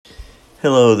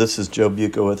Hello, this is Joe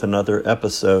Buca with another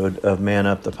episode of Man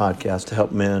Up, the podcast to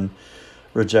help men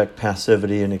reject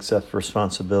passivity and accept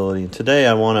responsibility. And today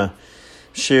I want to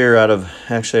share out of,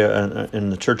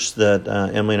 in the church that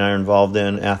Emily and I are involved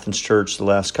in, Athens Church, the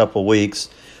last couple weeks.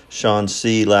 Sean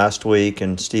C. last week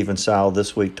and Stephen Sowell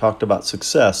this week talked about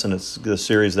success, and it's the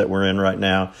series that we're in right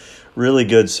now. Really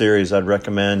good series. I'd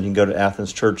recommend you can go to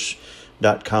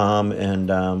AthensChurch.com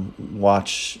and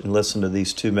watch and listen to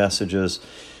these two messages.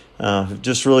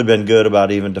 Just really been good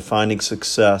about even defining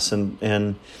success.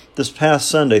 And this past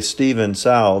Sunday, Stephen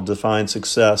Sowell defined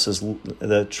success as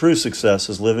the true success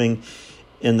is living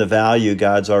in the value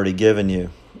God's already given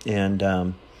you. And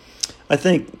I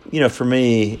think, for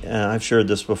me, I've shared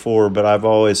this before, but I've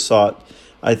always thought,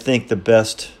 I think the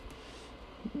best,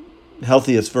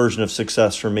 healthiest version of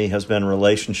success for me has been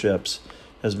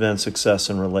success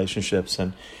in relationships.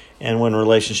 And when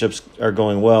relationships are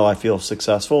going well, I feel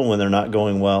successful. And when they're not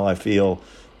going well, I feel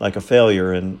like a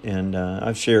failure. And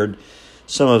I've shared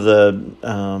some of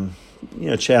the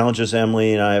challenges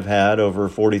Emily and I have had over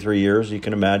 43 years. You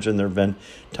can imagine there have been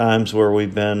times where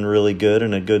we've been really good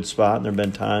in a good spot, and there have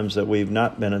been times that we've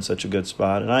not been in such a good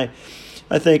spot. And I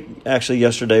think actually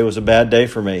yesterday was a bad day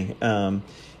for me.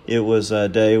 It was a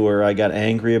day where I got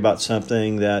angry about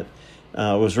something that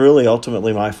was really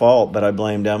ultimately my fault, but I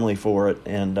blamed Emily for it.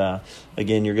 And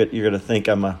again, you're going to think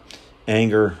I got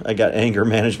anger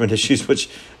management issues, which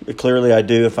clearly I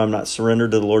do. If I'm not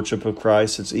surrendered to the Lordship of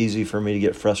Christ, it's easy for me to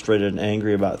get frustrated and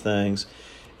angry about things.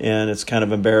 And it's kind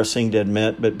of embarrassing to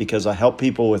admit, but because I help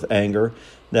people with anger,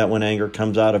 that when anger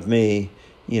comes out of me,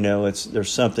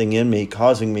 there's something in me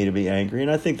causing me to be angry.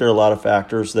 And I think there are a lot of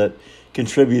factors that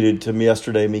contributed to me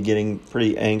yesterday, me getting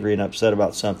pretty angry and upset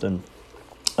about something.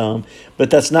 But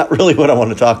that's not really what I want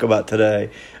to talk about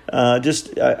today.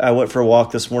 I went for a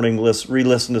walk this morning,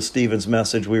 re-listened to Stephen's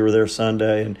message. We were there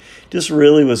Sunday, and just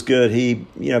really was good. He,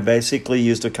 basically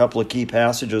used a couple of key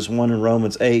passages, one in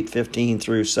Romans 8:15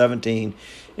 through 17,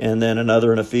 and then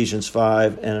another in Ephesians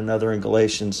 5, and another in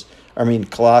Colossians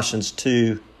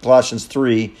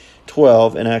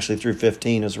 3:12, and actually through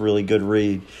 15 is a really good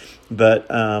read. But,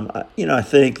 I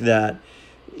think that,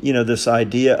 this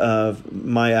idea of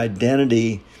my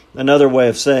identity, another way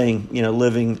of saying,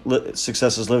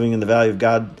 success is living in the value of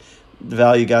God, the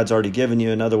value God's already given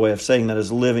you. Another way of saying that is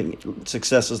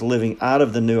success is living out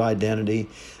of the new identity,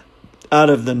 out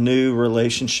of the new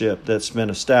relationship that's been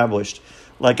established.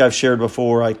 Like I've shared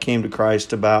before, I came to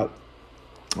Christ about,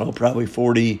 probably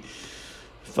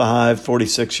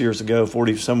 46 years ago,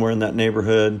 40, somewhere in that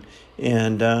neighborhood.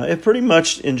 And I pretty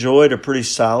much enjoyed a pretty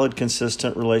solid,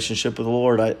 consistent relationship with the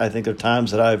Lord. I think there are times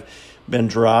that I've been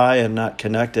dry and not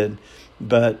connected,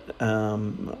 but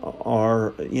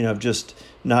just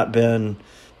not been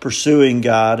pursuing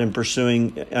God and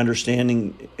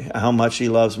understanding how much He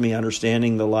loves me,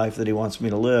 understanding the life that He wants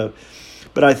me to live.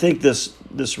 But I think this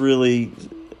really,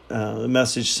 the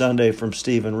message Sunday from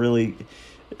Stephen really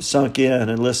sunk in,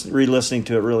 and re-listening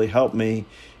to it really helped me.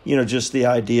 Just the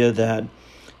idea that,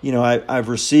 I've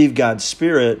received God's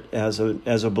Spirit as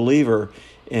a believer,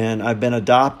 and I've been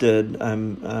adopted.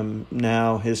 I'm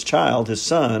now His child, His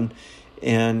son,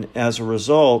 and as a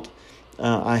result,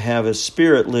 I have His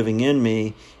Spirit living in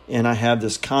me, and I have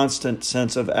this constant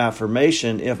sense of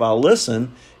affirmation, if I'll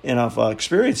listen and if I'll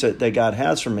experience it, that God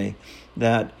has for me,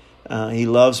 that He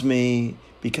loves me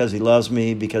because He loves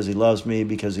me, because He loves me,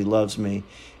 because He loves me.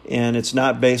 And it's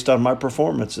not based on my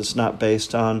performance. It's not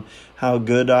based on how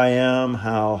good I am,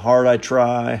 how hard I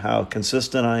try, how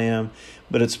consistent I am,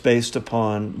 but it's based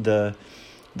upon the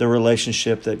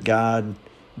relationship that God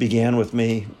began with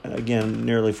me, again,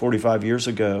 nearly 45 years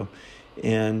ago.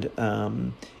 And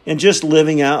just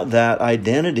living out that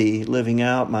identity, living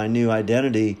out my new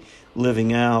identity,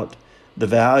 living out the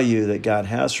value that God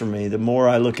has for me. The more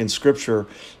I look in Scripture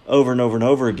over and over and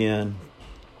over again,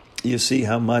 you see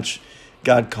how much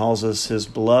God calls us His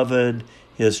beloved,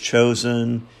 His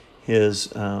chosen, His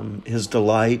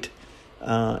delight.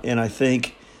 And I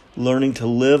think learning to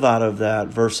live out of that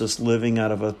versus living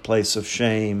out of a place of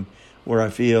shame where I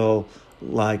feel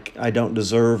like I don't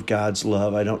deserve God's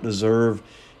love. I don't deserve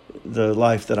the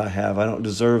life that I have. I don't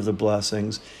deserve the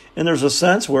blessings. And there's a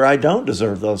sense where I don't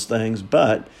deserve those things,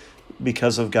 but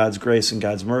because of God's grace and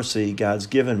God's mercy, God's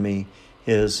given me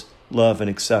His love and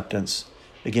acceptance.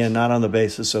 Again, not on the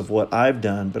basis of what I've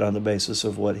done, but on the basis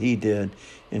of what He did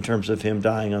in terms of Him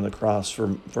dying on the cross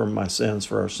for my sins,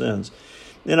 for our sins.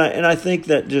 And I think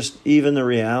that just even the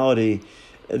reality,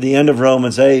 the end of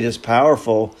Romans 8 is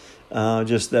powerful,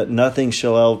 just that nothing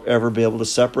shall ever be able to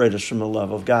separate us from the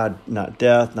love of God, not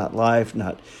death, not life,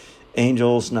 not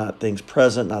angels, not things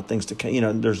present, not things to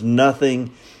come. There's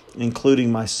nothing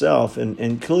including myself and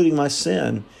including my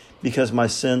sin, because my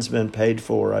sin's been paid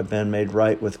for. I've been made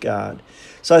right with God.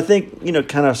 So I think,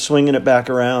 kind of swinging it back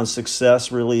around,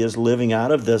 success really is living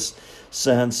out of this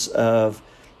sense of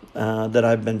that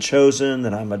I've been chosen,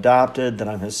 that I'm adopted, that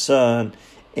I'm his son,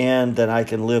 and that I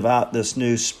can live out this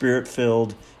new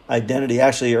spirit-filled identity.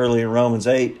 Actually, early in Romans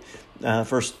 8,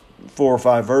 first 4 or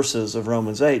 5 verses of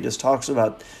Romans 8 just talks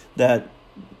about that,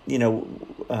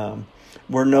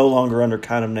 we're no longer under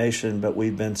condemnation, but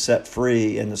we've been set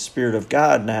free, and the Spirit of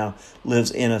God now lives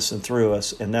in us and through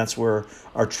us, and that's where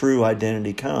our true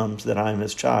identity comes, that I'm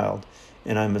his child,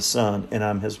 and I'm his son, and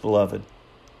I'm his beloved,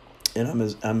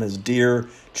 and I'm his dear,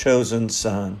 chosen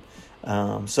son.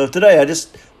 So today, I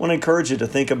just want to encourage you to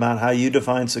think about how you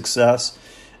define success,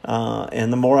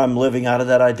 and the more I'm living out of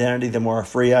that identity, the more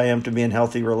free I am to be in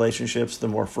healthy relationships, the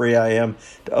more free I am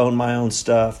to own my own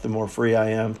stuff, the more free I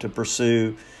am to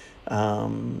pursue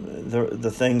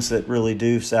the things that really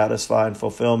do satisfy and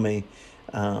fulfill me.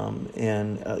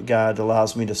 And God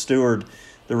allows me to steward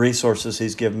the resources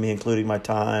he's given me, including my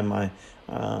time,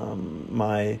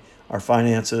 our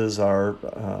finances, our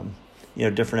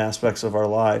different aspects of our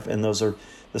life. And the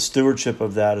stewardship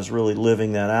of that is really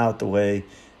living that out the way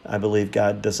I believe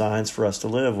God designs for us to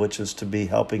live, which is to be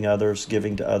helping others,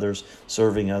 giving to others,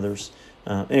 serving others.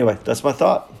 Anyway, that's my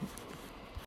thought.